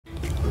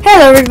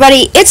Hello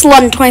everybody, it's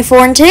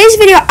London24. In today's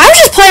video, I was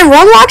just playing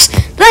Roblox,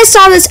 then I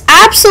saw this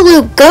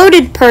absolute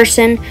goated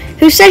person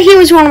who said he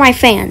was one of my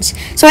fans.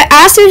 So I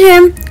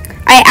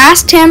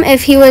asked him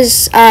if he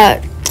was,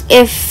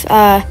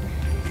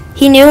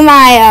 he knew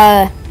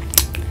my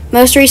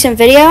most recent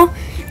video,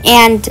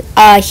 and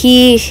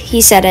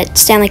he said it,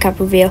 Stanley Cup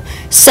review.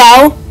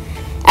 So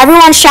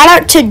everyone, shout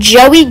out to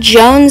Joey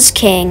Jones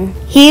King.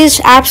 He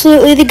is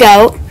absolutely the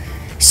GOAT.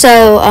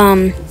 So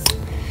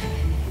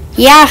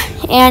yeah,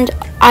 and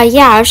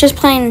yeah, I was just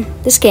playing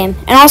this game.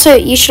 And also,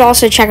 you should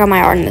also check out my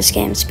art in this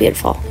game. It's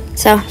beautiful.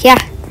 So, yeah.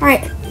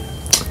 Alright.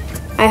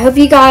 I hope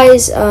you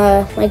guys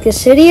like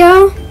this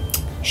video.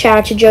 Shout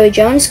out to Joey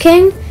Jones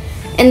King.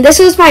 And this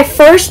was my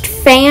first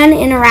fan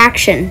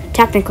interaction,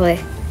 technically.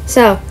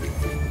 So,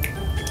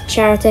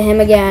 shout out to him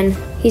again.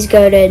 He's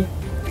goated.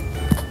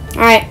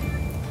 Alright.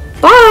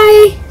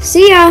 Bye.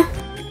 See ya.